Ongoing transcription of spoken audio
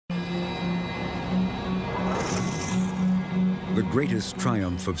The greatest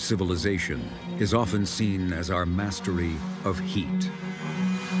triumph of civilization is often seen as our mastery of heat.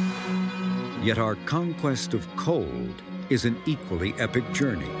 Yet our conquest of cold is an equally epic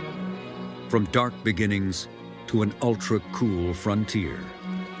journey, from dark beginnings to an ultra-cool frontier.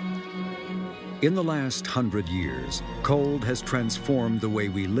 In the last 100 years, cold has transformed the way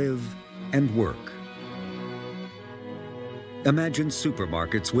we live and work. Imagine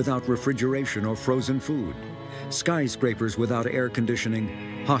supermarkets without refrigeration or frozen food, skyscrapers without air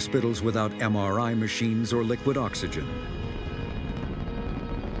conditioning, hospitals without MRI machines or liquid oxygen.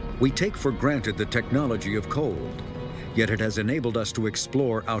 We take for granted the technology of cold, yet it has enabled us to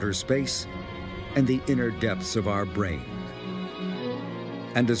explore outer space and the inner depths of our brain.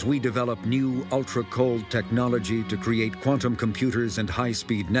 And as we develop new ultra-cold technology to create quantum computers and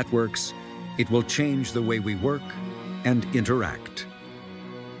high-speed networks, it will change the way we work and interact.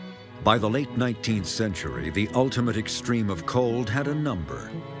 By the late 19th century, the ultimate extreme of cold had a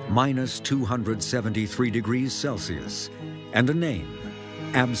number, -273 degrees Celsius, and a name,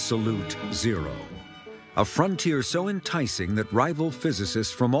 absolute zero. A frontier so enticing that rival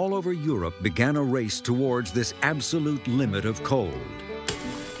physicists from all over Europe began a race towards this absolute limit of cold.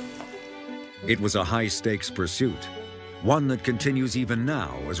 It was a high-stakes pursuit, one that continues even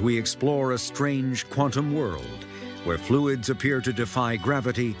now as we explore a strange quantum world where fluids appear to defy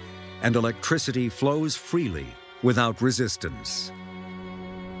gravity and electricity flows freely without resistance.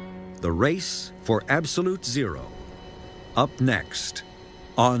 The race for absolute zero, up next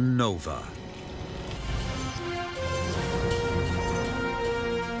on Nova.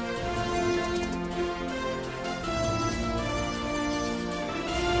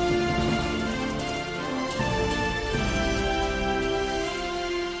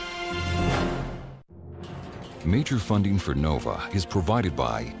 Major funding for NOVA is provided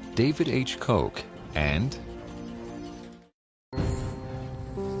by David H. Koch and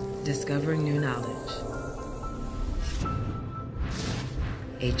Discovering New Knowledge,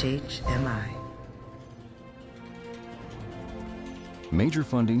 HHMI. Major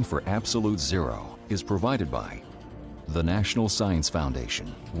funding for Absolute Zero is provided by the National Science Foundation,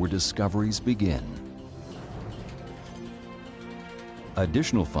 where discoveries begin.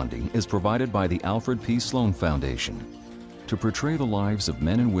 Additional funding is provided by the Alfred P. Sloan Foundation to portray the lives of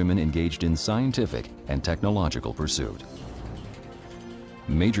men and women engaged in scientific and technological pursuit.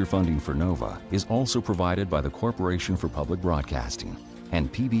 Major funding for NOVA is also provided by the Corporation for Public Broadcasting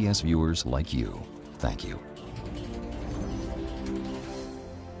and PBS viewers like you. Thank you.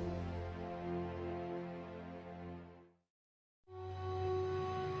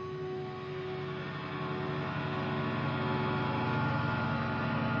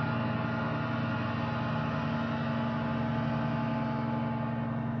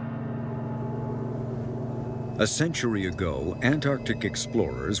 A century ago, Antarctic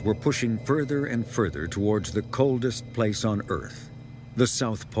explorers were pushing further and further towards the coldest place on Earth, the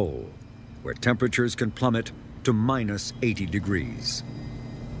South Pole, where temperatures can plummet to -80 degrees.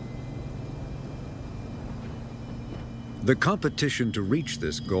 The competition to reach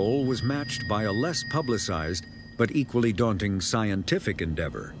this goal was matched by a less publicized but equally daunting scientific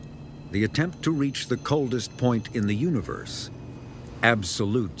endeavor, the attempt to reach the coldest point in the universe,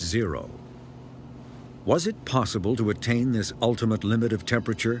 absolute zero. Was it possible to attain this ultimate limit of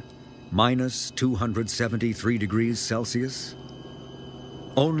temperature, -273 degrees Celsius?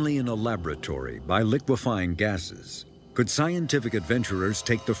 Only in a laboratory, by liquefying gases, could scientific adventurers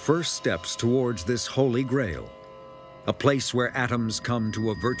take the first steps towards this holy grail, a place where atoms come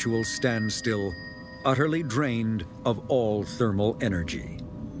to a virtual standstill, utterly drained of all thermal energy.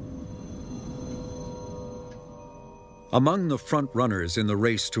 Among the front-runners in the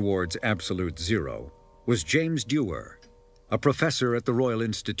race towards absolute zero was James Dewar, a professor at the Royal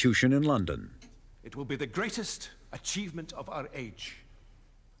Institution in London. It will be the greatest achievement of our age.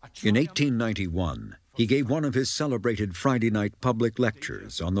 In 1891, he gave one of his celebrated Friday night public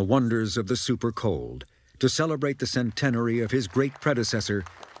lectures on the wonders of the supercold to celebrate the centenary of his great predecessor,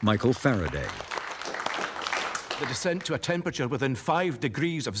 Michael Faraday. The descent to a temperature within 5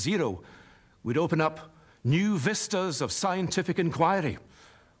 degrees of zero would open up new vistas of scientific inquiry,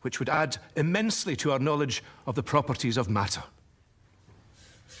 which would add immensely to our knowledge of the properties of matter.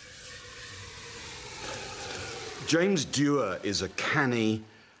 James Dewar is a canny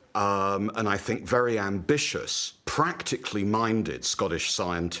and I think very ambitious, practically minded Scottish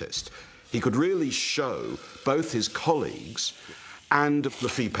scientist. He could really show both his colleagues and the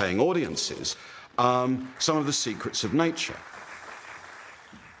fee-paying audiences some of the secrets of nature.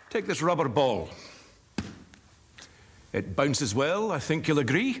 Take this rubber ball. It bounces well, I think you'll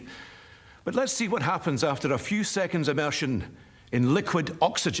agree. But let's see what happens after a few seconds immersion in liquid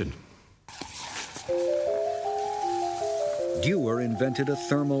oxygen. Dewar invented a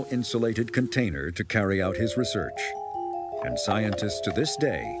thermal insulated container to carry out his research, and scientists to this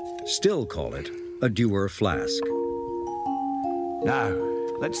day still call it a Dewar flask. Now,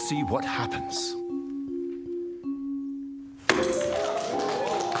 let's see what happens.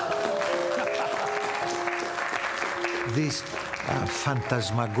 This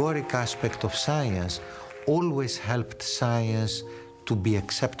phantasmagoric aspect of science always helped science to be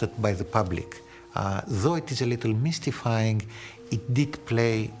accepted by the public. Though it is a little mystifying, it did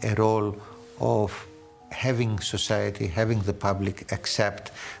play a role of having society, having the public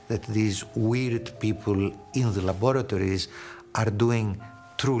accept that these weird people in the laboratories are doing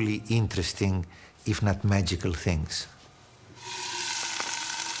truly interesting, if not magical things.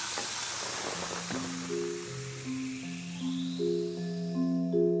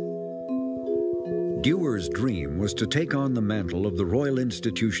 Dewar's dream was to take on the mantle of the Royal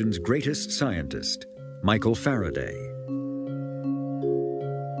Institution's greatest scientist, Michael Faraday.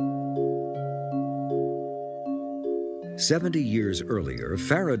 "70 years earlier,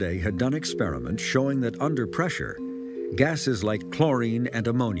 Faraday had done experiments showing that under pressure, gases like chlorine and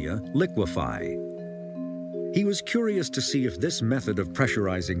ammonia liquefy. He was curious to see if this method of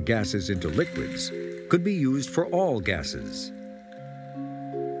pressurizing gases into liquids could be used for all gases.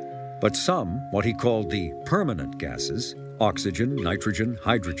 But some, what he called the permanent gases, oxygen, nitrogen,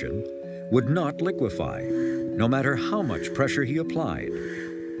 hydrogen, would not liquefy, no matter how much pressure he applied.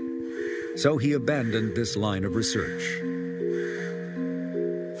 So he abandoned this line of research.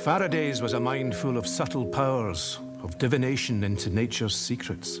 Faraday's was a mind full of subtle powers, of divination into nature's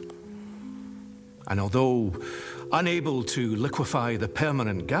secrets. And although unable to liquefy the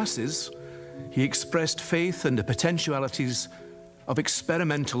permanent gases, he expressed faith in the potentialities of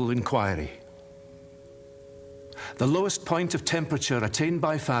experimental inquiry. The lowest point of temperature attained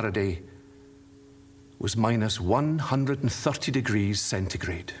by Faraday was minus 130 degrees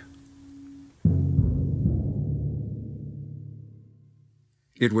centigrade.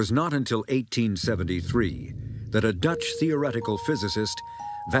 It was not until 1873 that a Dutch theoretical physicist,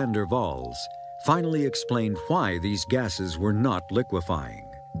 van der Waals, finally explained why these gases were not liquefying.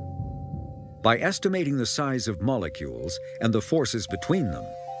 By estimating the size of molecules and the forces between them,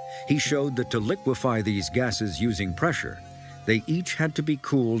 he showed that to liquefy these gases using pressure, they each had to be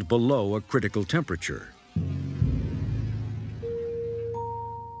cooled below a critical temperature.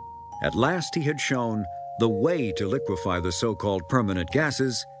 At last he had shown the way to liquefy the so-called permanent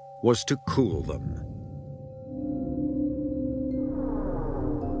gases was to cool them.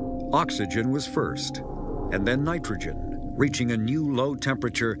 Oxygen was first, and then nitrogen, reaching a new low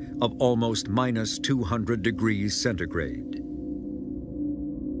temperature of almost minus 200 degrees centigrade.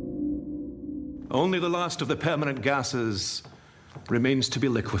 Only the last of the permanent gases remains to be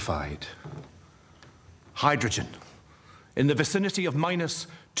liquefied. Hydrogen, in the vicinity of minus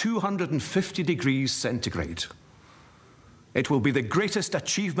 250 degrees centigrade. It will be the greatest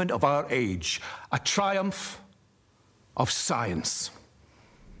achievement of our age, a triumph of science.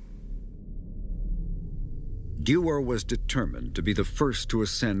 Dewar was determined to be the first to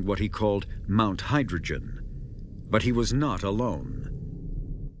ascend what he called Mount Hydrogen, but he was not alone.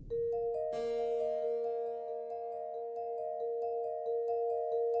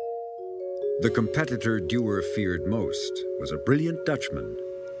 The competitor Dewar feared most was a brilliant Dutchman,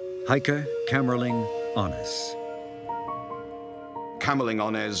 Heike Kamerlingh Onnes. Kamerlingh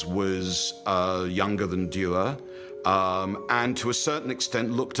Onnes was younger than Dewar, and to a certain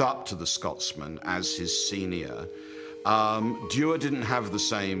extent looked up to the Scotsman as his senior. Dewar didn't have the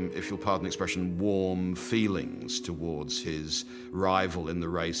same, if you'll pardon the expression, warm feelings towards his rival in the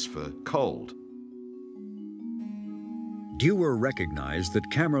race for gold. Dewar recognized that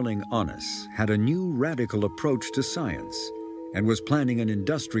Kamerlingh Onnes had a new radical approach to science and was planning an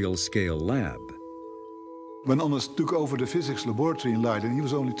industrial-scale lab. When Onnes took over the physics laboratory in Leiden, he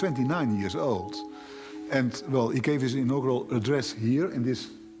was only 29 years old. And, well, he gave his inaugural address here in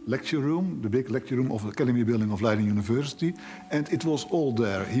this lecture room, the big lecture room of the Academy building of Leiden University, and it was all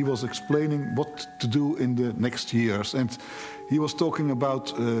there. He was explaining what to do in the next years, and he was talking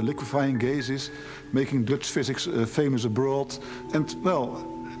about liquefying gases, making Dutch physics famous abroad, and, well,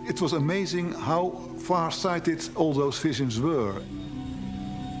 it was amazing how far-sighted all those visions were.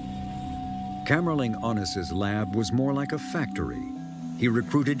 Kamerlingh Onnes's lab was more like a factory. He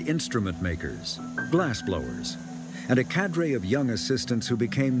recruited instrument makers, glassblowers, and a cadre of young assistants who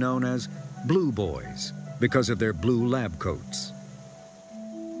became known as Blue Boys because of their blue lab coats.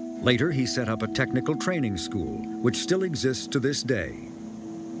 Later, he set up a technical training school, which still exists to this day.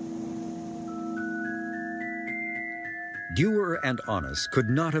 Dewar and Onnes could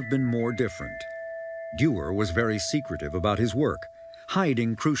not have been more different. Dewar was very secretive about his work,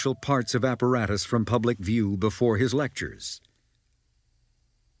 hiding crucial parts of apparatus from public view before his lectures.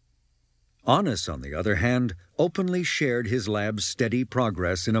 Onnes, on the other hand, openly shared his lab's steady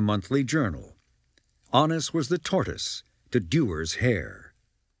progress in a monthly journal. Onnes was the tortoise to Dewar's hare.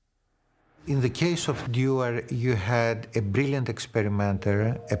 In the case of Dewar, you had a brilliant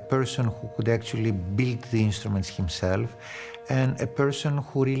experimenter, a person who could actually build the instruments himself, and a person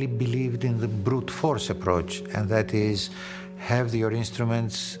who really believed in the brute force approach, and that is, have your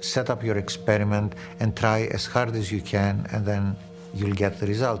instruments, set up your experiment, and try as hard as you can, and then you'll get the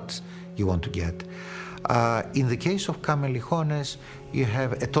results you want to get. In the case of Kamelichones, you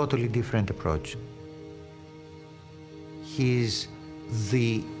have a totally different approach. He is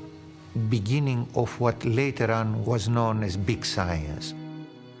the beginning of what later on was known as big science.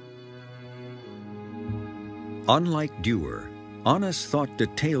 Unlike Dewar, Onnes thought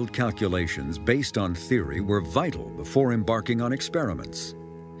detailed calculations based on theory were vital before embarking on experiments.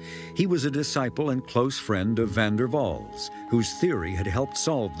 He was a disciple and close friend of van der Waals, whose theory had helped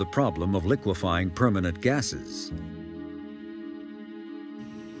solve the problem of liquefying permanent gases.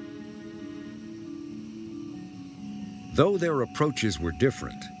 Though their approaches were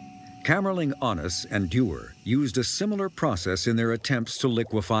different, Kamerlingh Onnes and Dewar used a similar process in their attempts to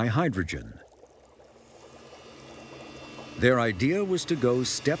liquefy hydrogen. Their idea was to go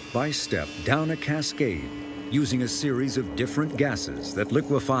step by step down a cascade, using a series of different gases that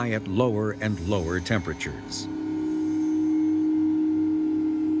liquefy at lower and lower temperatures.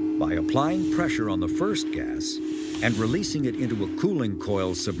 By applying pressure on the first gas and releasing it into a cooling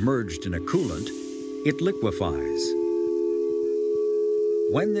coil submerged in a coolant, it liquefies.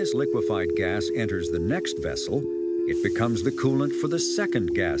 When this liquefied gas enters the next vessel, it becomes the coolant for the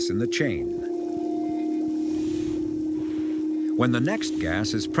second gas in the chain. When the next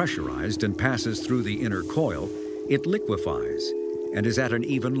gas is pressurized and passes through the inner coil, it liquefies and is at an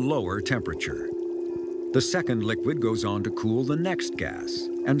even lower temperature. The second liquid goes on to cool the next gas,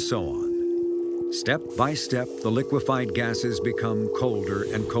 and so on. Step by step, the liquefied gases become colder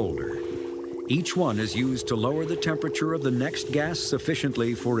and colder. Each one is used to lower the temperature of the next gas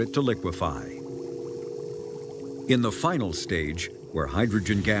sufficiently for it to liquefy. In the final stage, where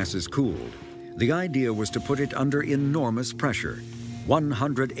hydrogen gas is cooled, the idea was to put it under enormous pressure,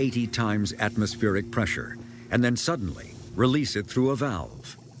 180 times atmospheric pressure, and then suddenly release it through a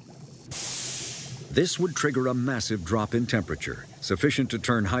valve. This would trigger a massive drop in temperature, sufficient to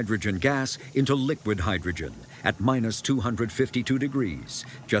turn hydrogen gas into liquid hydrogen at minus 252 degrees,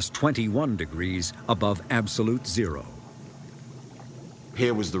 just 21 degrees above absolute zero.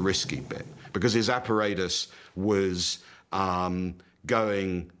 Here was the risky bit, because his apparatus was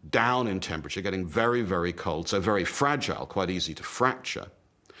going down in temperature, getting very, very cold, so very fragile, quite easy to fracture,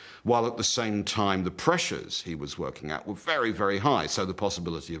 while at the same time the pressures he was working at were very, very high, so the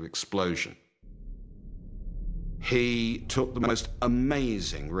possibility of explosion. He took the most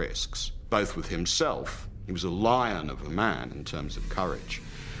amazing risks, both with himself, he was a lion of a man in terms of courage,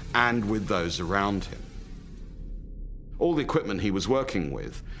 and with those around him. All the equipment he was working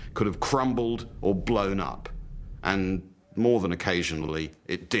with could have crumbled or blown up, and more than occasionally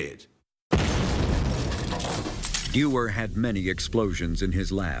it did. Dewar had many explosions in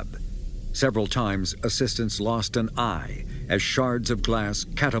his lab. Several times, assistants lost an eye as shards of glass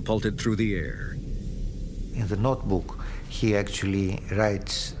catapulted through the air. In the notebook, he actually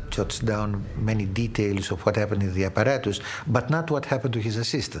jots down many details of what happened in the apparatus, but not what happened to his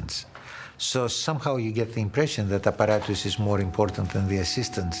assistants. So somehow you get the impression that apparatus is more important than the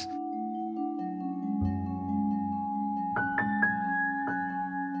assistants.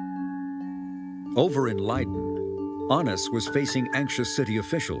 Over in Leiden, Onnes was facing anxious city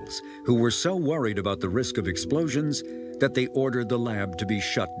officials who were so worried about the risk of explosions that they ordered the lab to be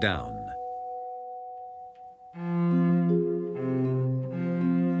shut down.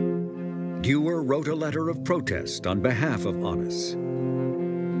 Dewar wrote a letter of protest on behalf of Onnes.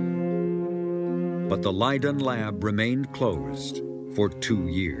 But the Leiden lab remained closed for 2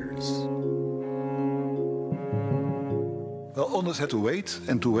 years. Well, Onnes had to wait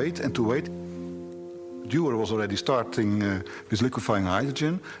and to wait and to wait. Dewar was already starting with liquefying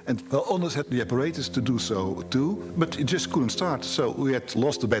hydrogen, and well, Onnes had the apparatus to do so too, but it just couldn't start, so we had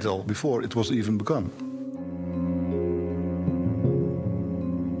lost the battle before it was even begun.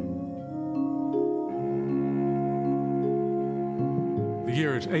 The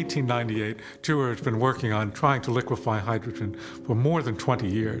year is 1898. Dewar has been working on trying to liquefy hydrogen for more than 20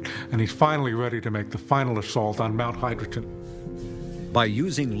 years, and he's finally ready to make the final assault on Mount Hydrogen. By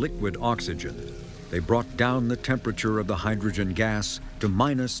using liquid oxygen, they brought down the temperature of the hydrogen gas to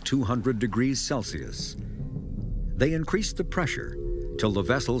minus 200 degrees Celsius. They increased the pressure till the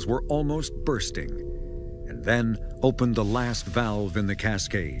vessels were almost bursting, and then opened the last valve in the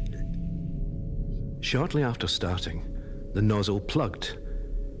cascade. Shortly after starting, the nozzle plugged,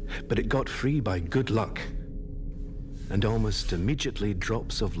 but it got free by good luck. And almost immediately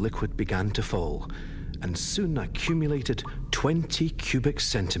drops of liquid began to fall, and soon accumulated 20 cubic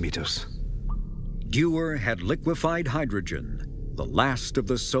centimeters. Dewar had liquefied hydrogen, the last of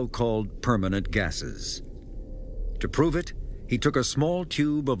the so-called permanent gases. To prove it, he took a small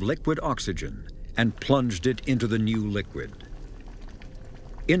tube of liquid oxygen and plunged it into the new liquid.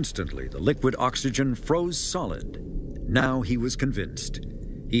 Instantly, the liquid oxygen froze solid. Now he was convinced.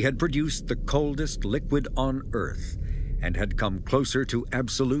 He had produced the coldest liquid on Earth and had come closer to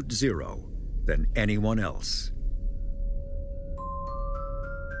absolute zero than anyone else.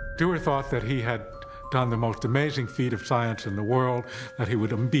 Dewar thought that he had done the most amazing feat of science in the world, that he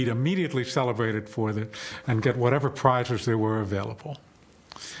would be immediately celebrated for it and get whatever prizes there were available.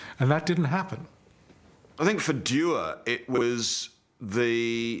 And that didn't happen. I think for Dewar, it was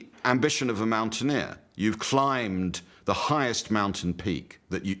the ambition of a mountaineer. You've climbed the highest mountain peak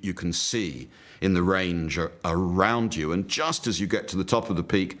that you can see in the range around you, and just as you get to the top of the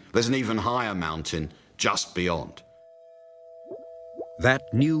peak, there's an even higher mountain just beyond. That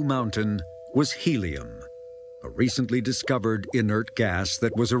new mountain was helium, a recently discovered inert gas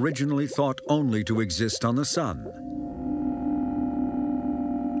that was originally thought only to exist on the sun.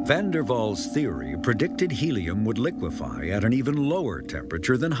 Van der Waals' theory predicted helium would liquefy at an even lower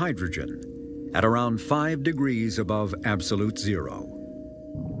temperature than hydrogen, at around 5 degrees above absolute zero.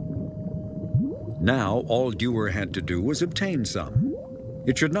 Now, all Dewar had to do was obtain some.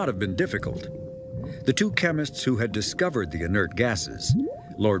 It should not have been difficult. The two chemists who had discovered the inert gases,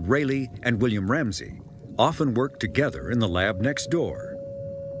 Lord Rayleigh and William Ramsay, often worked together in the lab next door.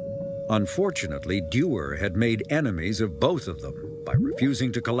 Unfortunately, Dewar had made enemies of both of them by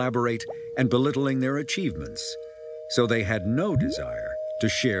refusing to collaborate and belittling their achievements, so they had no desire to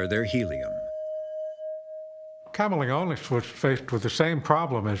share their helium. Camerlingionis was faced with the same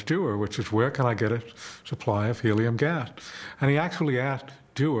problem as Dewar, which is, where can I get a supply of helium gas? And he actually asked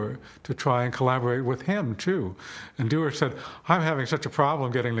Dewar to try and collaborate with him, too. And Dewar said, I'm having such a problem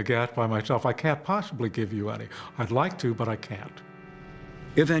getting the gas by myself, I can't possibly give you any. I'd like to, but I can't.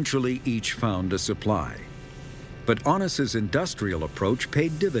 Eventually, each found a supply. But Onnes's industrial approach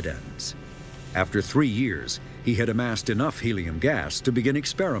paid dividends. After 3 years, he had amassed enough helium gas to begin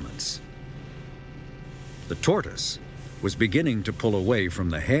experiments. The tortoise was beginning to pull away from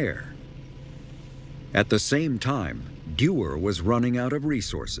the hare. At the same time, Dewar was running out of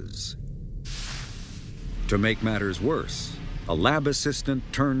resources. To make matters worse, a lab assistant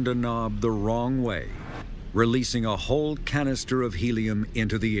turned a knob the wrong way, releasing a whole canister of helium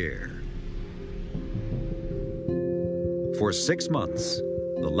into the air. For 6 months,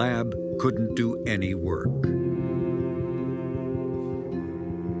 the lab couldn't do any work.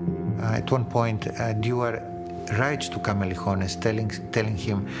 At one point, Dewar writes to Camerlingionis telling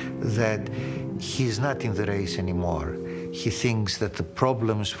him that he's not in the race anymore. He thinks that the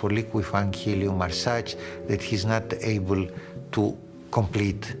problems for liquefying helium are such that he's not able to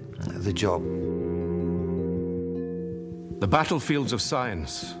complete the job. The battlefields of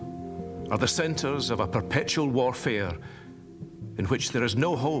science are the centers of a perpetual warfare in which there is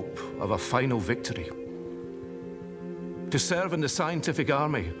no hope of a final victory. To serve in the scientific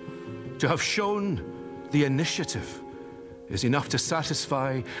army, to have shown the initiative, is enough to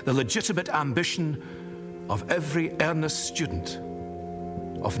satisfy the legitimate ambition of every earnest student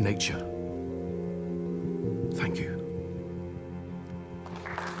of nature. Thank you.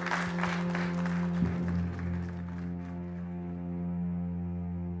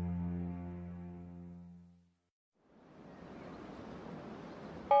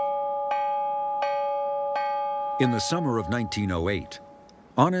 In the summer of 1908,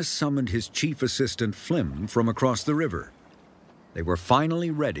 Onnes summoned his chief assistant Flim from across the river. They were finally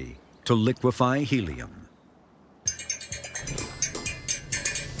ready to liquefy helium.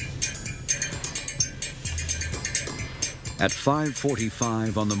 At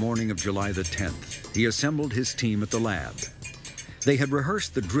 5:45 on the morning of July the 10th, he assembled his team at the lab. They had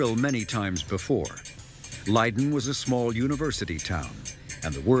rehearsed the drill many times before. Leiden was a small university town,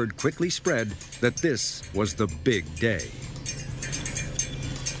 and the word quickly spread that this was the big day.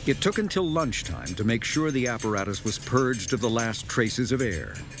 It took until lunchtime to make sure the apparatus was purged of the last traces of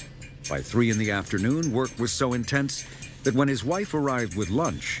air. By 3 in the afternoon, work was so intense that when his wife arrived with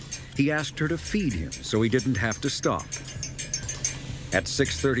lunch, he asked her to feed him so he didn't have to stop. At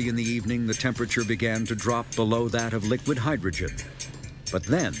 6:30 in the evening, the temperature began to drop below that of liquid hydrogen. But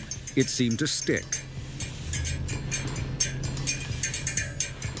then, it seemed to stick.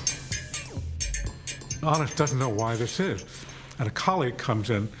 Honest doesn't know why this is. And a colleague comes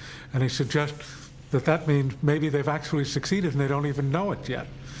in and he suggests that that means maybe they've actually succeeded and they don't even know it yet.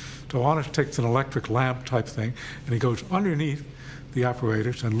 So Honest takes an electric lamp type thing and he goes underneath the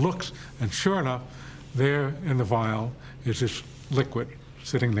apparatus and looks, and sure enough, there in the vial is this liquid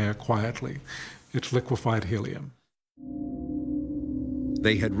sitting there quietly. It's liquefied helium.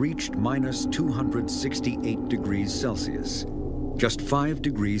 They had reached minus 268 degrees Celsius, just 5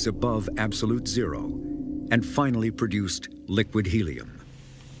 degrees above absolute zero, and finally produced liquid helium.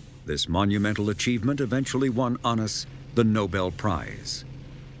 This monumental achievement eventually won Honest the Nobel Prize.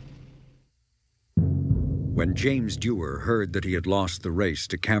 When James Dewar heard that he had lost the race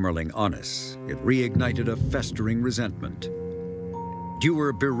to Kamerlingh Onnes, it reignited a festering resentment.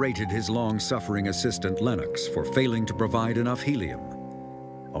 Dewar berated his long-suffering assistant Lennox for failing to provide enough helium.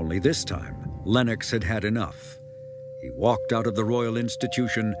 Only this time, Lennox had had enough. He walked out of the Royal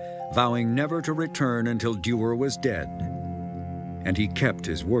Institution, vowing never to return until Dewar was dead. And he kept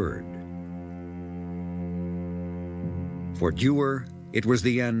his word. For Dewar, it was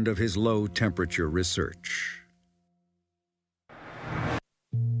the end of his low-temperature research.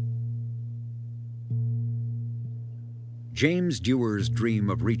 James Dewar's dream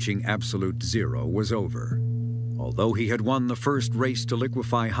of reaching absolute zero was over. Although he had won the first race to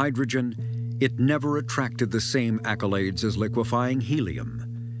liquefy hydrogen, it never attracted the same accolades as liquefying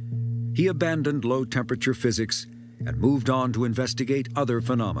helium. He abandoned low-temperature physics and moved on to investigate other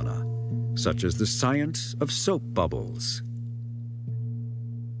phenomena, such as the science of soap bubbles.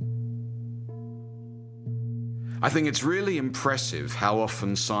 I think it's really impressive how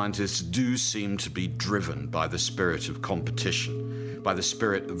often scientists do seem to be driven by the spirit of competition, by the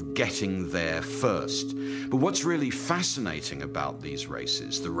spirit of getting there first. But what's really fascinating about these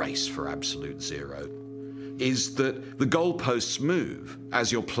races, the race for absolute zero, is that the goalposts move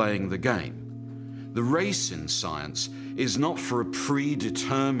as you're playing the game. The race in science is not for a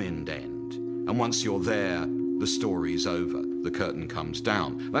predetermined end, and once you're there, the story's over, the curtain comes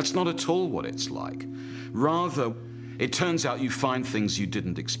down. That's not at all what it's like. Rather, it turns out you find things you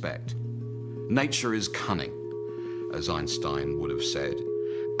didn't expect. Nature is cunning, as Einstein would have said,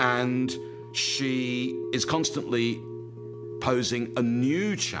 and she is constantly posing a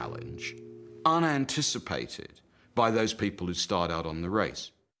new challenge, unanticipated by those people who start out on the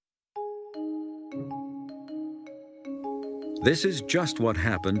race. This is just what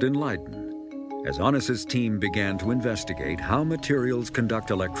happened in Leiden, as Onnes's team began to investigate how materials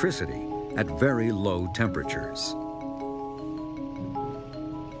conduct electricity at very low temperatures.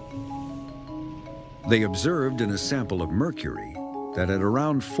 They observed in a sample of mercury that at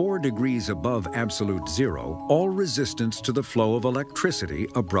around 4 degrees above absolute zero, all resistance to the flow of electricity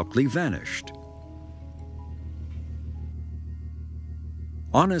abruptly vanished.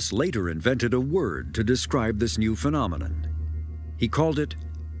 Onnes later invented a word to describe this new phenomenon. He called it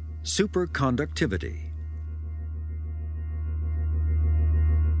superconductivity.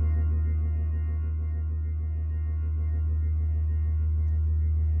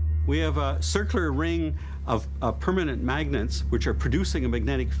 We have a circular ring of permanent magnets which are producing a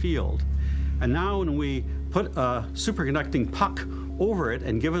magnetic field. And now when we put a superconducting puck over it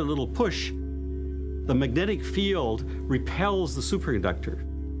and give it a little push, the magnetic field repels the superconductor.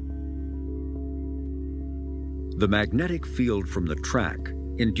 The magnetic field from the track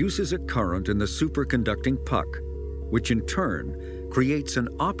induces a current in the superconducting puck, which in turn creates an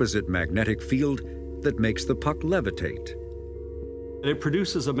opposite magnetic field that makes the puck levitate. It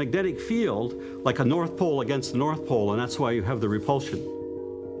produces a magnetic field like a North Pole against the North Pole, and that's why you have the repulsion.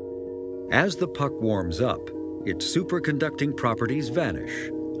 As the puck warms up, its superconducting properties vanish,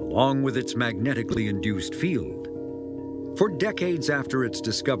 along with its magnetically induced field. For decades after its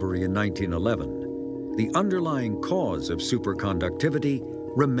discovery in 1911, the underlying cause of superconductivity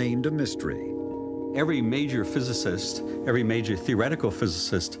remained a mystery. Every major physicist, every major theoretical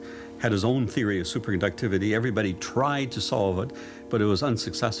physicist had his own theory of superconductivity. Everybody tried to solve it, but it was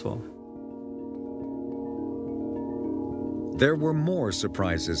unsuccessful. There were more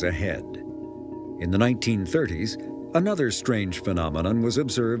surprises ahead. In the 1930s, another strange phenomenon was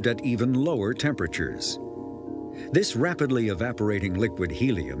observed at even lower temperatures. This rapidly evaporating liquid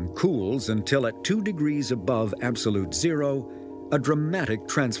helium cools until at 2 degrees above absolute zero, a dramatic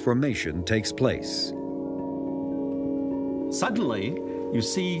transformation takes place. Suddenly, you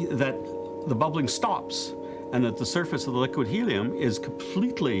see that the bubbling stops, and that the surface of the liquid helium is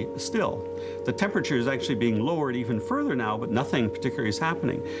completely still. The temperature is actually being lowered even further now, but nothing particular is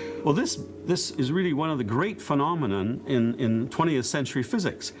happening. Well, this is really one of the great phenomenon in 20th century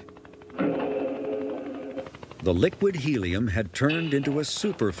physics. The liquid helium had turned into a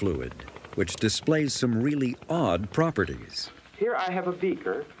superfluid, which displays some really odd properties. Here I have a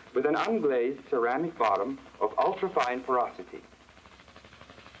beaker with an unglazed ceramic bottom of ultrafine porosity.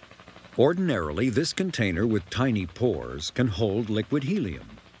 Ordinarily, this container with tiny pores can hold liquid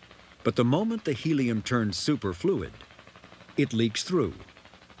helium. But the moment the helium turns superfluid, it leaks through.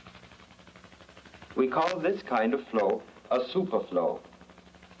 We call this kind of flow a superflow.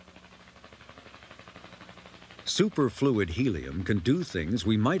 Superfluid helium can do things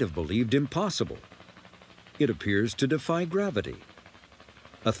we might have believed impossible. It appears to defy gravity.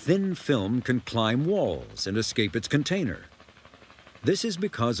 A thin film can climb walls and escape its container. This is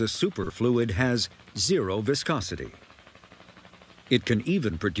because a superfluid has zero viscosity. It can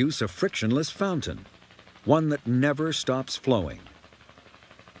even produce a frictionless fountain, one that never stops flowing.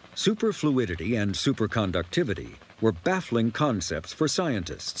 Superfluidity and superconductivity were baffling concepts for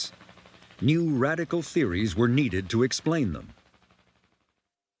scientists. New radical theories were needed to explain them.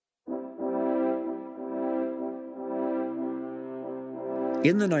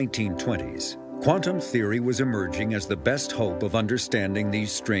 In the 1920s, quantum theory was emerging as the best hope of understanding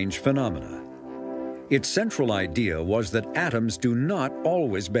these strange phenomena. Its central idea was that atoms do not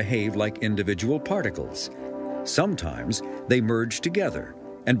always behave like individual particles. Sometimes they merge together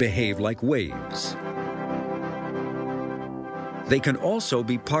and behave like waves. They can also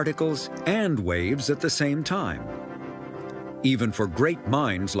be particles and waves at the same time. Even for great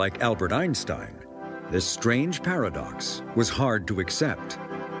minds like Albert Einstein, this strange paradox was hard to accept.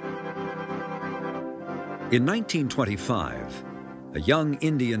 In 1925, a young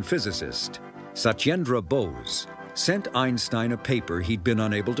Indian physicist, Satyendra Bose, sent Einstein a paper he'd been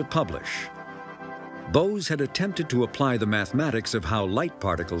unable to publish. Bose had attempted to apply the mathematics of how light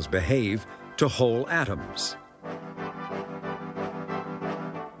particles behave to whole atoms.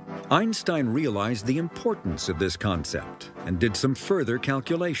 Einstein realized the importance of this concept and did some further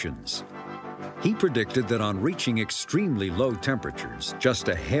calculations. He predicted that on reaching extremely low temperatures, just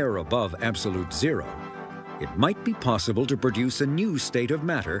a hair above absolute zero, it might be possible to produce a new state of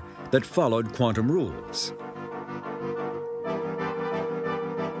matter that followed quantum rules.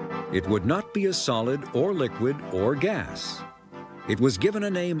 It would not be a solid or liquid or gas. It was given a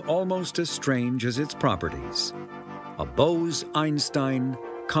name almost as strange as its properties: a Bose-Einstein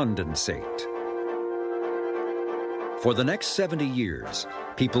condensate. For the next 70 years,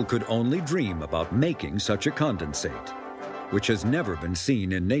 people could only dream about making such a condensate, which has never been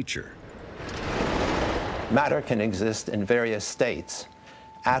seen in nature. Matter can exist in various states.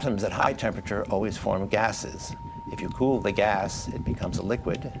 Atoms at high temperature always form gases. If you cool the gas, it becomes a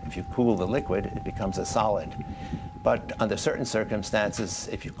liquid. If you cool the liquid, it becomes a solid. But under certain circumstances,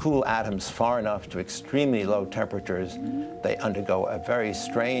 if you cool atoms far enough to extremely low temperatures, they undergo a very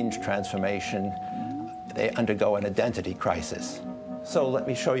strange transformation. They undergo an identity crisis. So let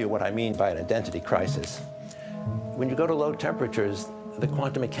me show you what I mean by an identity crisis. When you go to low temperatures, the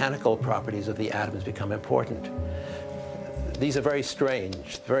quantum mechanical properties of the atoms become important. These are very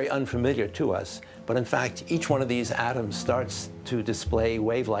strange, very unfamiliar to us, but in fact, each one of these atoms starts to display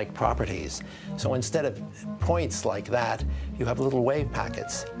wave-like properties. So instead of points like that, you have little wave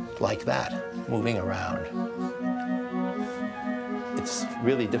packets like that moving around. It's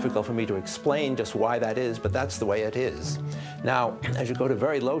really difficult for me to explain just why that is, but that's the way it is. Now, as you go to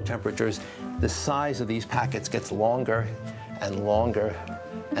very low temperatures, the size of these packets gets longer and longer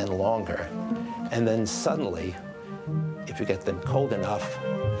and longer. And then suddenly, if you get them cold enough,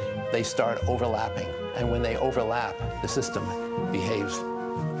 they start overlapping. And when they overlap, the system behaves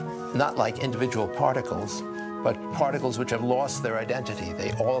not like individual particles, but particles which have lost their identity.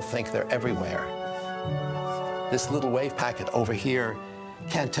 They all think they're everywhere. This little wave packet over here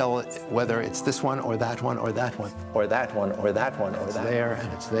can't tell whether it's this one or that one or that one or that one or that one or that. It's there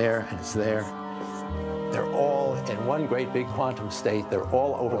and it's there and it's there. They're all in one great big quantum state. They're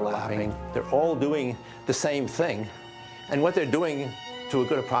all overlapping. They're all doing the same thing. And what they're doing, to a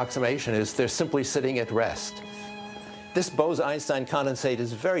good approximation, is they're simply sitting at rest. This Bose-Einstein condensate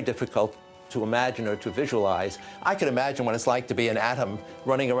is very difficult to imagine or to visualize. I can imagine what it's like to be an atom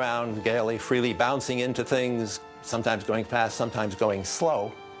running around gaily, freely, bouncing into things, sometimes going fast, sometimes going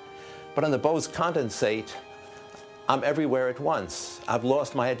slow. But on the Bose condensate, I'm everywhere at once. I've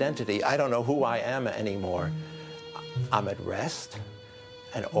lost my identity. I don't know who I am anymore. I'm at rest,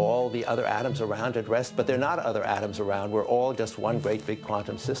 and all the other atoms around at rest, but they're not other atoms around. We're all just one great big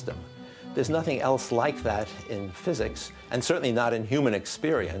quantum system. There's nothing else like that in physics, and certainly not in human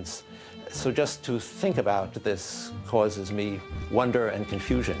experience. So just to think about this causes me wonder and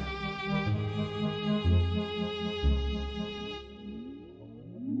confusion.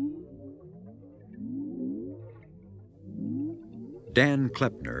 Dan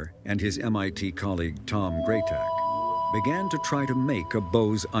Kleppner and his MIT colleague Tom Graytak began to try to make a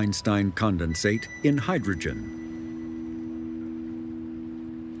Bose-Einstein condensate in hydrogen.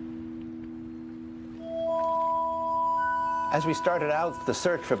 As we started out the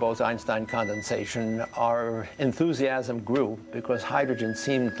search for Bose-Einstein condensation, our enthusiasm grew because hydrogen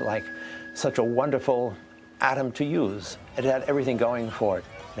seemed like such a wonderful atom to use. It had everything going for it.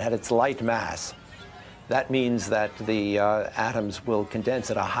 It had its light mass. That means that the atoms will condense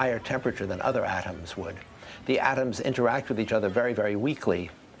at a higher temperature than other atoms would. The atoms interact with each other very, very weakly.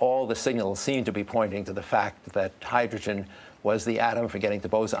 All the signals seem to be pointing to the fact that hydrogen was the atom for getting to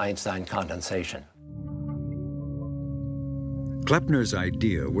Bose-Einstein condensation. Kleppner's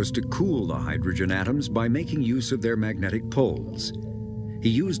idea was to cool the hydrogen atoms by making use of their magnetic poles. He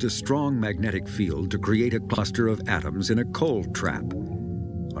used a strong magnetic field to create a cluster of atoms in a cold trap.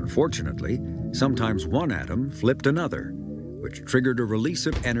 Unfortunately, sometimes one atom flipped another, which triggered a release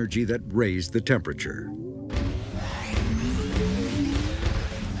of energy that raised the temperature.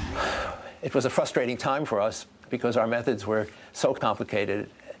 It was a frustrating time for us because our methods were so complicated,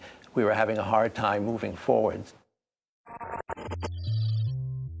 we were having a hard time moving forward.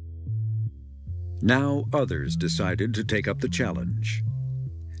 Now others decided to take up the challenge.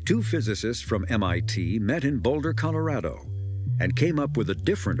 Two physicists from MIT met in Boulder, Colorado, and came up with a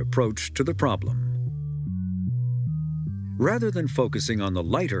different approach to the problem. Rather than focusing on the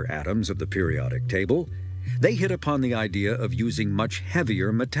lighter atoms of the periodic table, they hit upon the idea of using much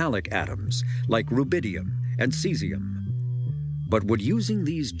heavier metallic atoms, like rubidium and cesium. But would using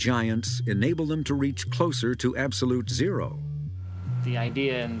these giants enable them to reach closer to absolute zero? The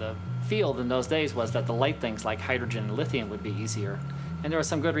idea in the field in those days was that the light things like hydrogen and lithium would be easier. And there were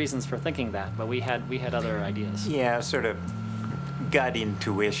some good reasons for thinking that, but we had other ideas. Yeah, sort of gut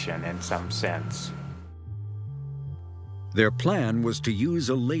intuition in some sense. Their plan was to use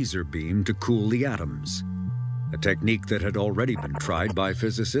a laser beam to cool the atoms, a technique that had already been tried by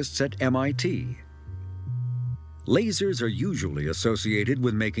physicists at MIT. Lasers are usually associated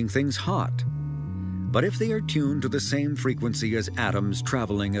with making things hot, but if they are tuned to the same frequency as atoms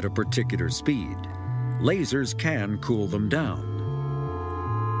traveling at a particular speed, lasers can cool them down.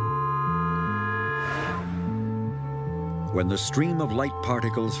 When the stream of light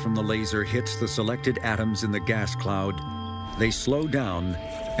particles from the laser hits the selected atoms in the gas cloud, they slow down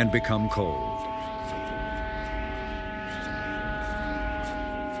and become cold.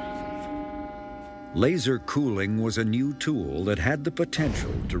 Laser cooling was a new tool that had the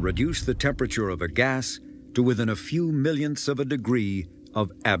potential to reduce the temperature of a gas to within a few millionths of a degree of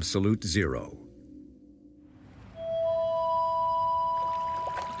absolute zero.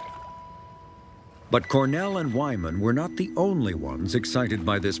 But Cornell and Wyman were not the only ones excited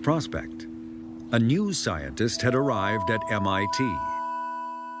by this prospect. A new scientist had arrived at MIT.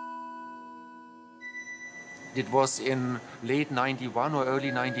 It was in late 91 or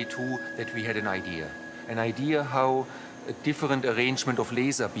early 92 that we had an idea how a different arrangement of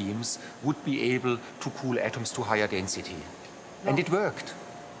laser beams would be able to cool atoms to higher density. And it worked.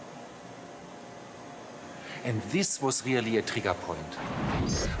 And this was really a trigger point.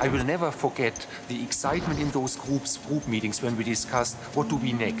 I will never forget the excitement in those group meetings when we discussed what do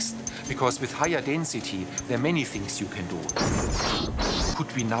we next. Because with higher density, there are many things you can do.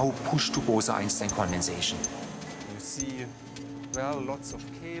 Could we now push to Bose-Einstein condensation? You see, well, lots of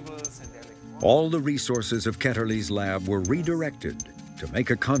cables and electronics. All the resources of Ketterle's lab were redirected to make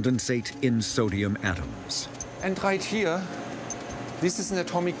a condensate in sodium atoms. And right here, this is an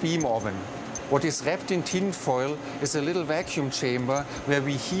atomic beam oven. What is wrapped in tin foil is a little vacuum chamber where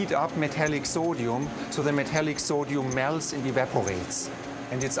we heat up metallic sodium so the metallic sodium melts and evaporates.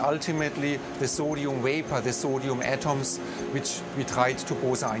 And it's ultimately the sodium vapor, the sodium atoms, which we tried to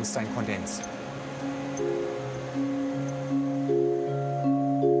Bose-Einstein condense.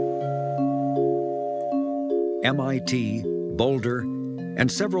 MIT, Boulder,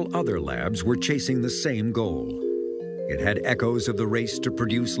 and several other labs were chasing the same goal. It had echoes of the race to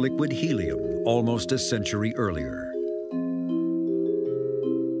produce liquid helium almost a century earlier.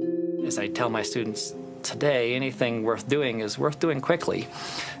 As I tell my students today, anything worth doing is worth doing quickly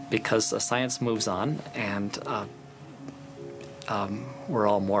because science moves on and we're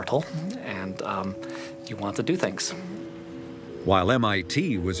all mortal and you want to do things. While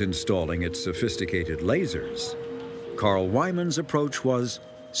MIT was installing its sophisticated lasers, Carl Wyman's approach was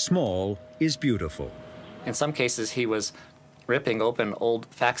Small is beautiful. In some cases, he was ripping open old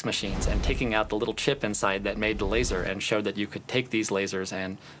fax machines and taking out the little chip inside that made the laser and showed that you could take these lasers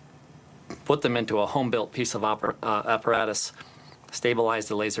and put them into a home-built piece of apparatus, stabilize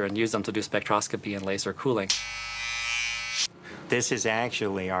the laser, and use them to do spectroscopy and laser cooling. This is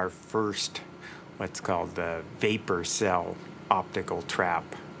actually our first, what's called the vapor cell optical trap.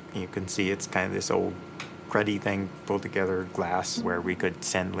 You can see it's kind of this old cruddy thing, pulled together glass, where we could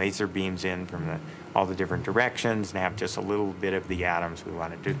send laser beams in from all the different directions and have just a little bit of the atoms we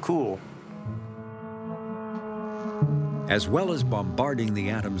wanted to cool. As well as bombarding the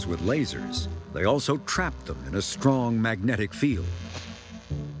atoms with lasers, they also trapped them in a strong magnetic field.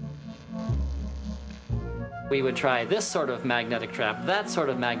 We would try this sort of magnetic trap, that sort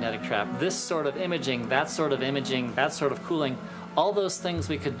of magnetic trap, this sort of imaging, that sort of cooling. All those things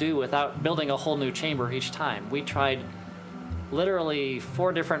we could do without building a whole new chamber each time. We tried literally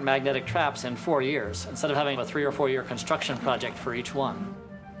 4 different magnetic traps in 4 years, instead of having a 3 or 4 year construction project for each one.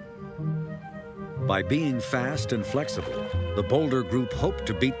 By being fast and flexible, the Boulder Group hoped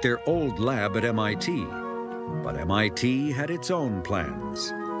to beat their old lab at MIT. But MIT had its own plans.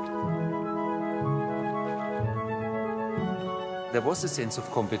 There was a sense of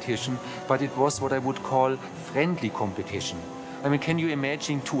competition, but it was what I would call friendly competition. I mean, can you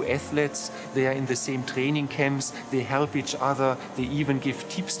imagine 2 athletes? They are in the same training camps, they help each other, they even give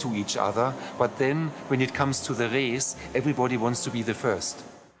tips to each other. But then, when it comes to the race, everybody wants to be the first.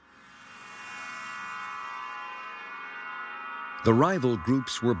 The rival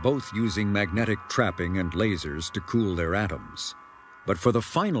groups were both using magnetic trapping and lasers to cool their atoms. But for the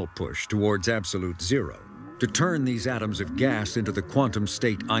final push towards absolute zero, to turn these atoms of gas into the quantum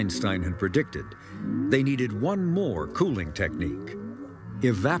state Einstein had predicted, they needed one more cooling technique: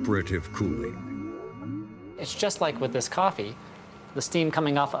 evaporative cooling. It's just like with this coffee. The steam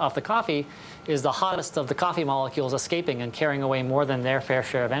coming off the coffee is the hottest of the coffee molecules escaping and carrying away more than their fair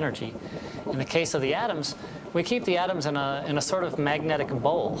share of energy. In the case of the atoms, we keep the atoms in a sort of magnetic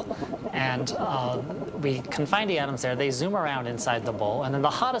bowl, and we confine the atoms there. They zoom around inside the bowl, and then the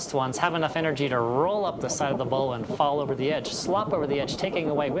hottest ones have enough energy to roll up the side of the bowl and fall over the edge, slop over the edge, taking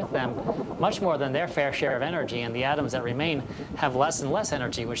away with them much more than their fair share of energy, and the atoms that remain have less and less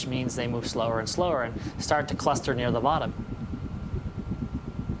energy, which means they move slower and slower and start to cluster near the bottom.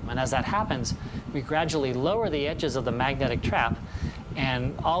 And as that happens, we gradually lower the edges of the magnetic trap,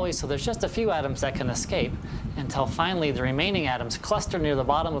 and always, so there's just a few atoms that can escape, until finally the remaining atoms cluster near the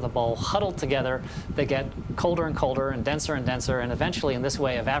bottom of the bowl, huddled together. They get colder and colder and denser, and eventually in this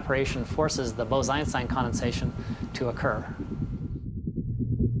way evaporation forces the Bose-Einstein condensation to occur.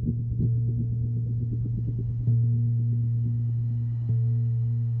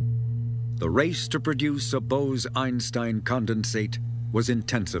 The race to produce a Bose-Einstein condensate was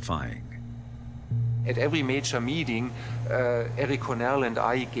intensifying. At every major meeting, Eric Cornell and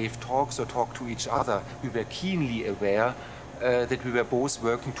I gave talks or talked to each other. We were keenly aware that we were both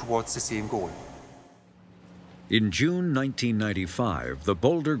working towards the same goal. In June 1995, the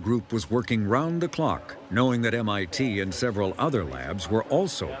Boulder Group was working round the clock, knowing that MIT and several other labs were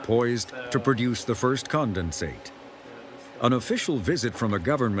also poised to produce the first condensate. An official visit from a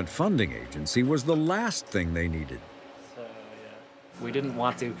government funding agency was the last thing they needed. We didn't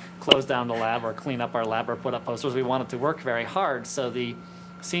want to close down the lab or clean up our lab or put up posters. We wanted to work very hard, so the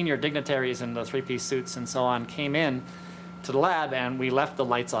senior dignitaries in the 3-piece suits and so on came in to the lab, and we left the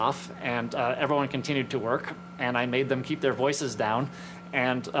lights off, and everyone continued to work, and I made them keep their voices down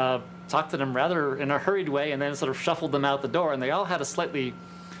and talked to them rather in a hurried way, and then sort of shuffled them out the door, and they all had a slightly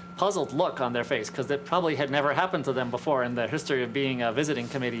puzzled look on their face, because it probably had never happened to them before in the history of being a visiting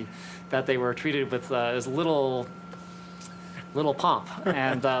committee, that they were treated with as little pomp.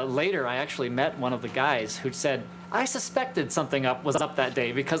 And later I actually met one of the guys who said, I suspected something was up that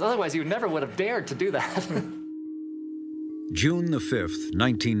day, because otherwise you never would have dared to do that. June the 5th,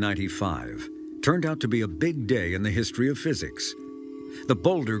 1995, turned out to be a big day in the history of physics. The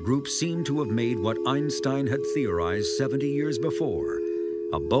Boulder Group seemed to have made what Einstein had theorized 70 years before,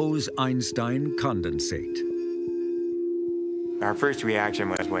 a Bose-Einstein condensate. Our first reaction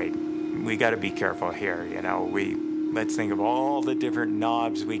was, wait, we got to be careful here, you know, let's think of all the different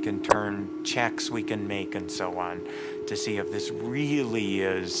knobs we can turn, checks we can make, and so on, to see if this really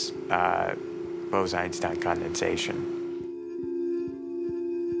is Bose-Einstein condensation.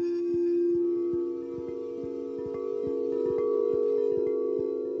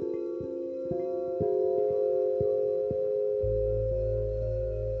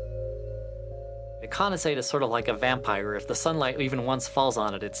 condensate is sort of like a vampire. If the sunlight even once falls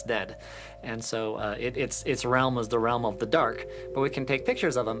on it, it's dead. And so its realm is the realm of the dark. But we can take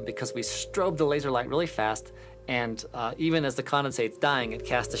pictures of them because we strobe the laser light really fast, and even as the condensate's dying, it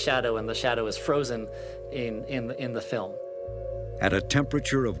casts a shadow, and the shadow is frozen in the film. At a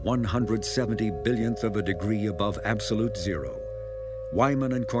temperature of 170 billionth of a degree above absolute zero,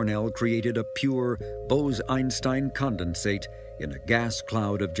 Wyman and Cornell created a pure Bose-Einstein condensate in a gas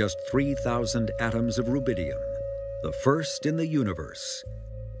cloud of just 3,000 atoms of rubidium, the first in the universe,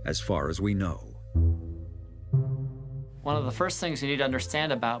 as far as we know. One of the first things you need to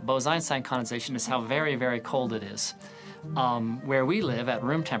understand about Bose-Einstein condensation is how very, very cold it is. Where we live at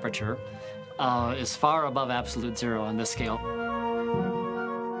room temperature is far above absolute zero on this scale.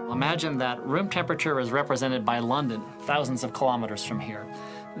 Imagine that room temperature is represented by London, thousands of kilometers from here.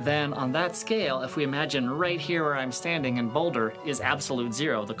 Then on that scale, if we imagine right here where I'm standing in Boulder is absolute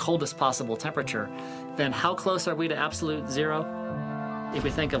zero, the coldest possible temperature, then how close are we to absolute zero? If we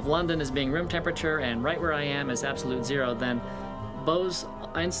think of London as being room temperature and right where I am is absolute zero, then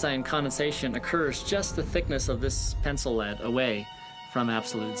Bose-Einstein condensation occurs just the thickness of this pencil lead away from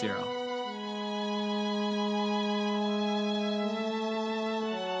absolute zero.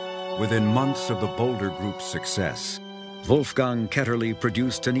 Within months of the Boulder Group's success, Wolfgang Ketterle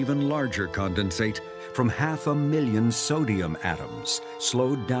produced an even larger condensate from 500,000 sodium atoms,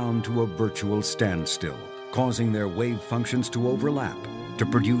 slowed down to a virtual standstill, causing their wave functions to overlap to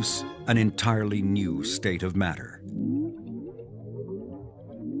produce an entirely new state of matter.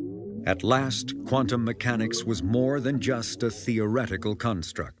 At last, quantum mechanics was more than just a theoretical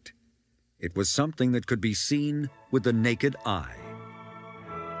construct. It was something that could be seen with the naked eye.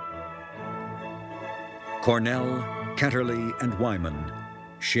 Cornell, Ketterle, and Wyman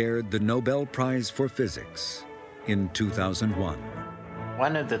shared the Nobel Prize for Physics in 2001.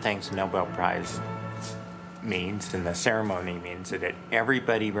 One of the things the Nobel Prize means, and the ceremony means, that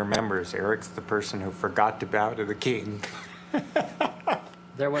everybody remembers Eric's the person who forgot to bow to the king.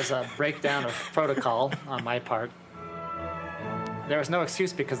 There was a breakdown of protocol on my part. There was no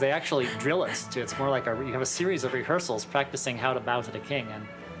excuse because they actually drill us. It's more like you have a series of rehearsals practicing how to bow to the king, and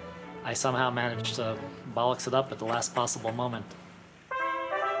I somehow managed to bollocks it up at the last possible moment.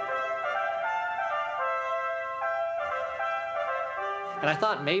 And I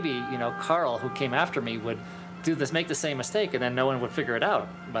thought maybe, Carl, who came after me, would do this, make the same mistake, and then no one would figure it out.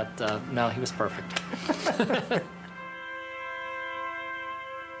 But no, he was perfect.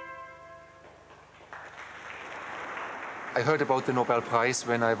 I heard about the Nobel Prize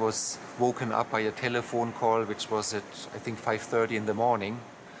when I was woken up by a telephone call, which was at, I think, 5:30 in the morning.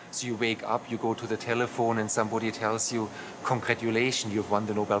 So you wake up, you go to the telephone, and somebody tells you, congratulations, you've won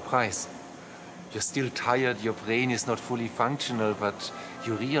the Nobel Prize. You're still tired, your brain is not fully functional, but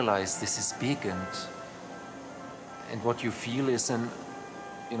you realize this is big, and what you feel is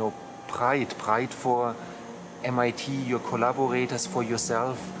pride for MIT, your collaborators, for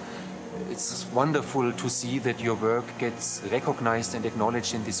yourself. It's wonderful to see that your work gets recognized and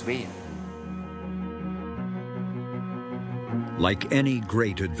acknowledged in this way. Like any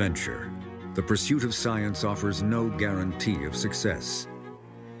great adventure, the pursuit of science offers no guarantee of success.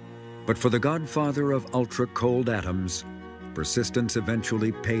 But for the godfather of ultra-cold atoms, persistence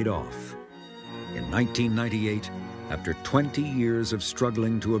eventually paid off. In 1998, after 20 years of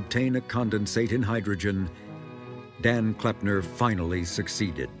struggling to obtain a condensate in hydrogen, Dan Kleppner finally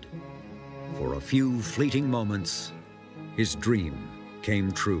succeeded. For a few fleeting moments, his dream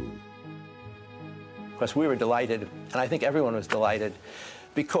came true. Of course, we were delighted, and I think everyone was delighted,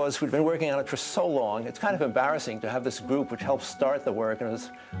 because we'd been working on it for so long. It's kind of embarrassing to have this group which helped start the work and was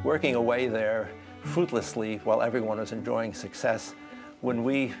working away there fruitlessly while everyone was enjoying success. When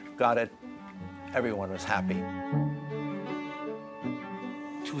we got it, everyone was happy.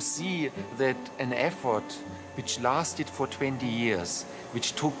 To see that an effort which lasted for 20 years,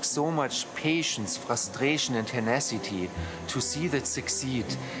 which took so much patience, frustration, and tenacity, to see that succeed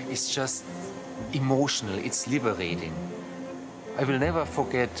is just emotional, it's liberating. I will never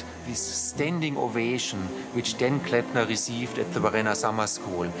forget this standing ovation which Dan Kleppner received at the Varenna Summer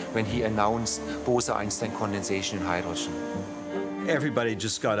School when he announced Bose-Einstein condensation in hydrogen. Everybody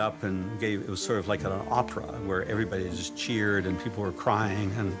just got up and gave, it was sort of like an opera where everybody just cheered and people were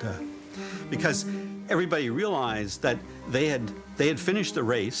crying, and because everybody realized that they had finished the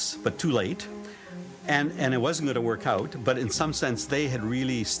race, but too late, and it wasn't going to work out, but in some sense they had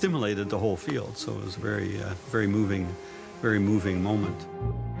really stimulated the whole field, so it was a very moving moment.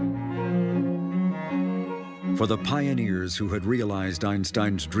 For the pioneers who had realized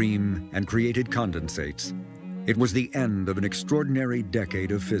Einstein's dream and created condensates, it was the end of an extraordinary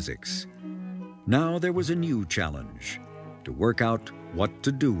decade of physics. Now there was a new challenge, to work out what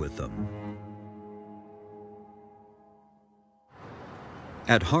to do with them.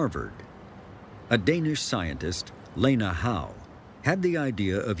 At Harvard, a Danish scientist, Lena Howe, had the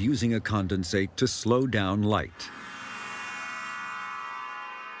idea of using a condensate to slow down light.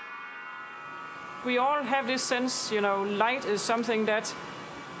 We all have this sense, light is something that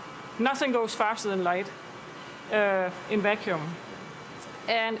nothing goes faster than light in vacuum.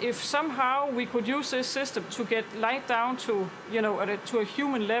 And if somehow we could use this system to get light down to, to a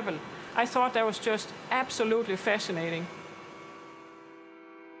human level, I thought that was just absolutely fascinating.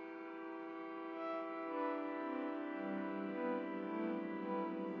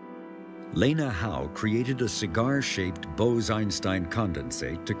 Lena Howe created a cigar-shaped Bose-Einstein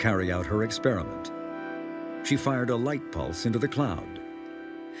condensate to carry out her experiment. She fired a light pulse into the cloud.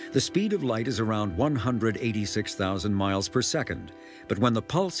 The speed of light is around 186,000 miles per second, but when the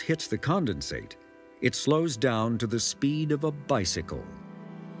pulse hits the condensate, it slows down to the speed of a bicycle.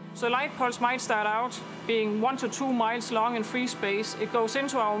 So light pulse might start out being 1 to 2 miles long in free space. It goes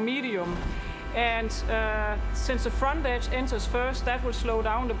into our medium. And since the front edge enters first, that will slow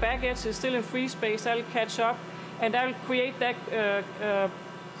down. The back edge is still in free space. That'll catch up, and that'll create that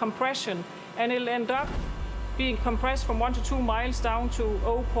compression. And it'll end up being compressed from 1 to 2 miles down to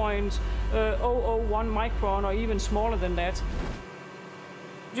 0.001 micron, or even smaller than that.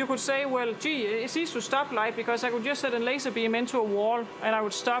 You could say, well, gee, it's easy to stop light, because I could just set a laser beam into a wall, and I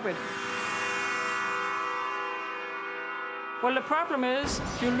would stop it. Well, the problem is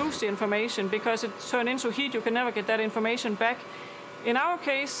you lose the information because it turns into heat. You can never get that information back. In our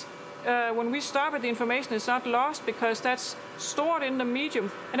case, when we stop it, the information is not lost because that's stored in the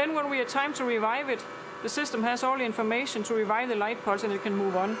medium. And then when we have time to revive it, the system has all the information to revive the light pulse and it can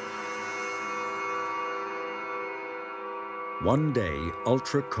move on. One day,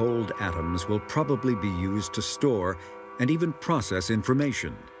 ultra-cold atoms will probably be used to store and even process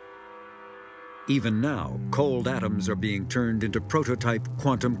information. Even now, cold atoms are being turned into prototype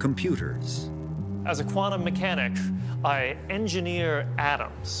quantum computers. As a quantum mechanic, I engineer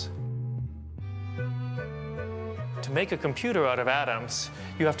atoms. To make a computer out of atoms,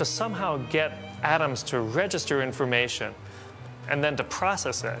 you have to somehow get atoms to register information and then to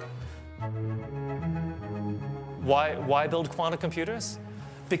process it. Why build quantum computers?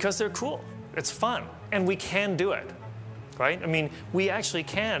 Because they're cool. It's fun, and we can do it. Right? I mean, we actually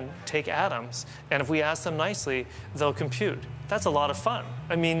can take atoms, and if we ask them nicely, they'll compute. That's a lot of fun.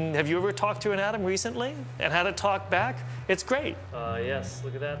 I mean, have you ever talked to an atom recently and had it talk back? It's great. Yes,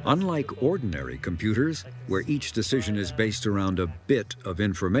 look at that. Unlike ordinary computers, where each decision is based around a bit of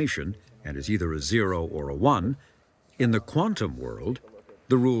information and is either a 0 or a 1, in the quantum world,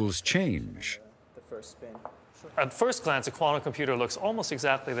 the rules change. At first glance, a quantum computer looks almost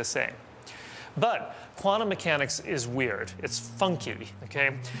exactly the same. But quantum mechanics is weird. It's funky,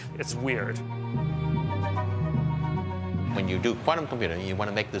 okay? It's weird. When you do quantum computing, you want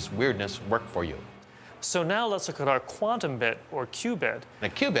to make this weirdness work for you. So now let's look at our quantum bit, or qubit. A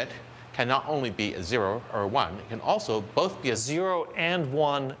qubit can not only be a 0 or a 1, it can also both be a 0 and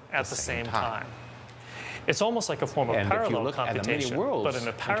 1 at the same time. It's almost like a form of parallel computation, but in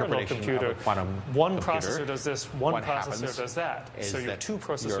a parallel computer, one processor does this, one processor does that. So you have two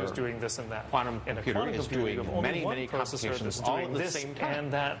processors doing this and that. In a quantum computer, you have only one processor that's doing this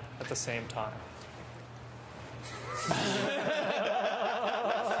and that at the same time.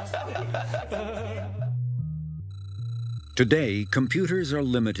 Today, computers are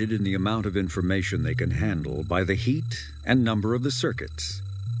limited in the amount of information they can handle by the heat and number of the circuits.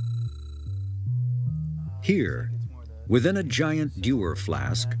 Here, within a giant Dewar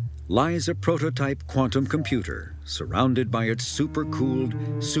flask, lies a prototype quantum computer surrounded by its supercooled,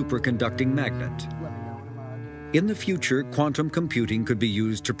 superconducting magnet. In the future, quantum computing could be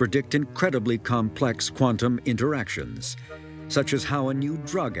used to predict incredibly complex quantum interactions, such as how a new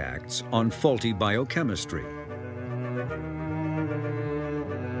drug acts on faulty biochemistry,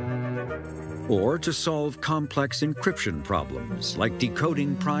 or to solve complex encryption problems like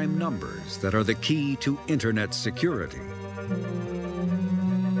decoding prime numbers that are the key to internet security.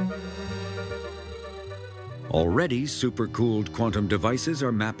 Already, supercooled quantum devices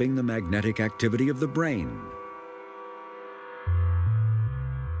are mapping the magnetic activity of the brain.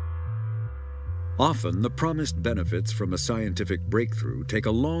 Often, the promised benefits from a scientific breakthrough take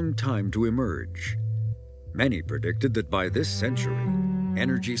a long time to emerge. Many predicted that by this century,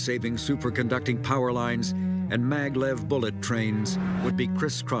 energy-saving superconducting power lines and maglev bullet trains would be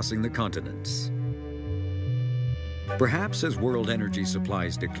crisscrossing the continents. Perhaps as world energy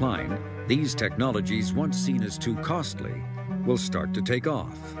supplies decline, these technologies, once seen as too costly, will start to take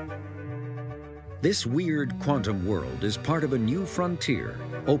off. This weird quantum world is part of a new frontier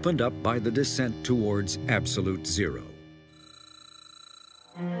opened up by the descent towards absolute zero.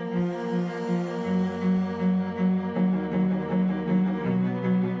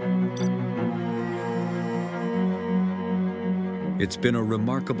 It's been a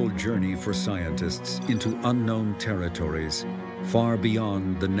remarkable journey for scientists into unknown territories far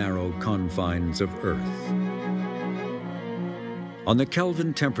beyond the narrow confines of Earth. On the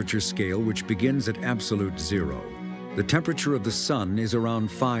Kelvin temperature scale, which begins at absolute zero, the temperature of the Sun is around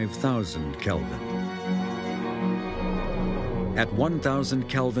 5,000 Kelvin. At 1,000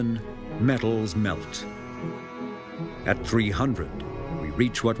 Kelvin, metals melt. At 300, we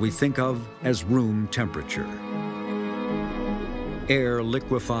reach what we think of as room temperature. Air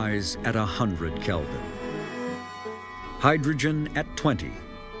liquefies at 100 Kelvin. Hydrogen at 20.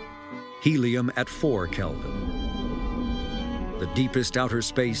 Helium at 4 Kelvin. The deepest outer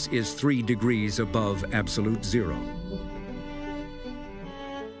space is 3 degrees above absolute zero.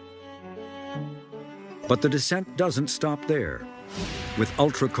 But the descent doesn't stop there. With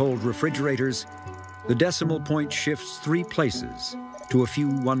ultra-cold refrigerators, the decimal point shifts 3 places to a few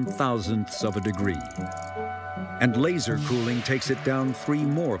 1,000ths of a degree. And laser cooling takes it down 3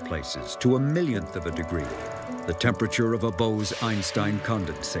 more places to a 1,000,000th of a degree, the temperature of a Bose-Einstein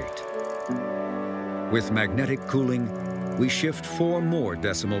condensate. With magnetic cooling, we shift 4 more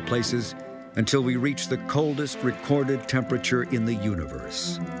decimal places until we reach the coldest recorded temperature in the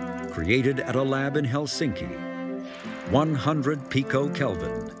universe, created at a lab in Helsinki, 100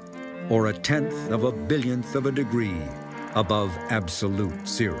 picokelvin, or a 1/10 of a 1,000,000th of a degree above absolute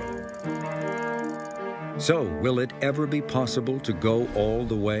zero. So, will it ever be possible to go all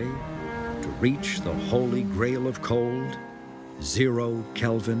the way, to reach the holy grail of cold, 0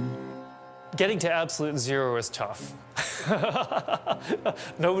 Kelvin? Getting to absolute zero is tough.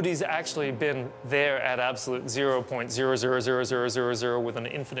 Nobody's actually been there at absolute 0.000000 with an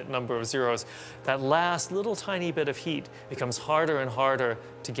infinite number of zeros. That last little tiny bit of heat becomes harder and harder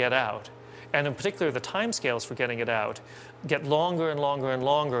to get out. And in particular, the timescales for getting it out get longer and longer and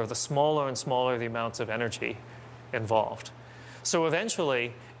longer, the smaller and smaller the amounts of energy involved. So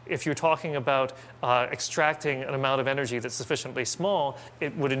eventually, if you're talking about extracting an amount of energy that's sufficiently small,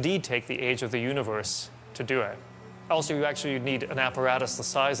 it would indeed take the age of the universe to do it. Also, you actually need an apparatus the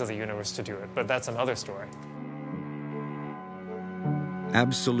size of the universe to do it, but that's another story.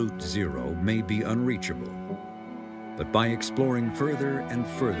 Absolute zero may be unreachable, but by exploring further and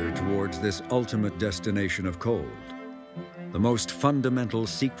further towards this ultimate destination of cold, the most fundamental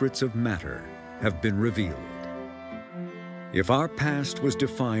secrets of matter have been revealed. If our past was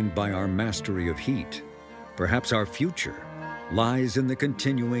defined by our mastery of heat, perhaps our future lies in the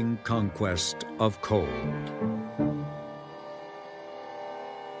continuing conquest of cold.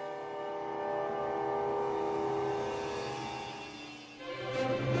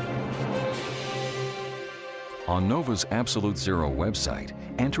 On NOVA's Absolute Zero website,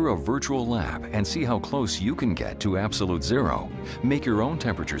 enter a virtual lab and see how close you can get to absolute zero. Make your own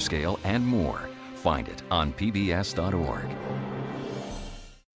temperature scale and more. Find it on pbs.org.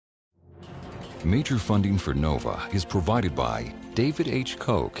 Major funding for NOVA is provided by David H.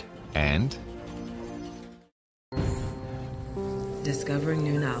 Koch and Discovering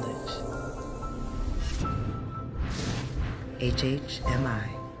New Knowledge. HHMI.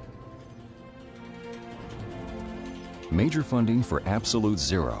 Major funding for Absolute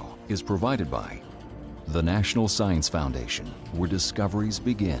Zero is provided by the National Science Foundation, where discoveries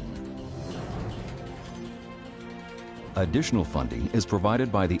begin. Additional funding is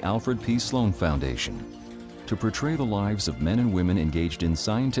provided by the Alfred P. Sloan Foundation to portray the lives of men and women engaged in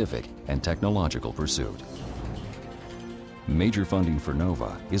scientific and technological pursuit. Major funding for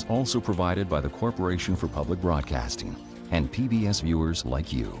NOVA is also provided by the Corporation for Public Broadcasting and PBS viewers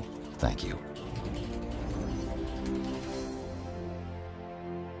like you. Thank you.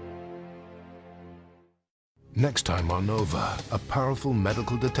 Next time on NOVA, a powerful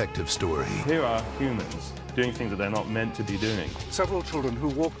medical detective story. Here are humans doing things that they're not meant to be doing. Several children who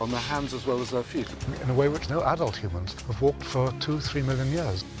walk on their hands as well as their feet. In a way which no adult humans have walked for 2-3 million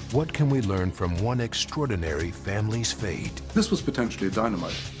years. What can we learn from one extraordinary family's fate? This was potentially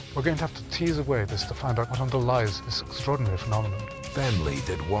dynamite. We're going to have to tease away this to find out what underlies this extraordinary phenomenon. Family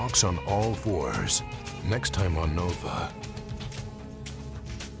that walks on all fours. Next time on NOVA.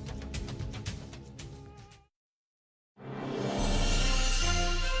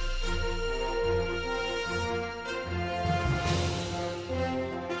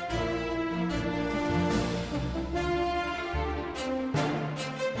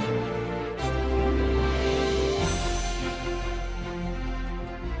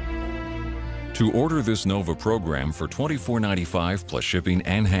 To order this NOVA program for $24.95 plus shipping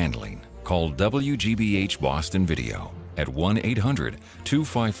and handling, call WGBH Boston Video at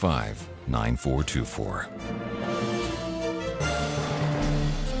 1-800-255-9424.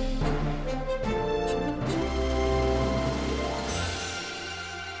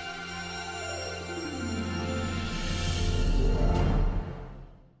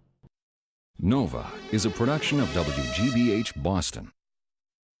 NOVA is a production of WGBH Boston.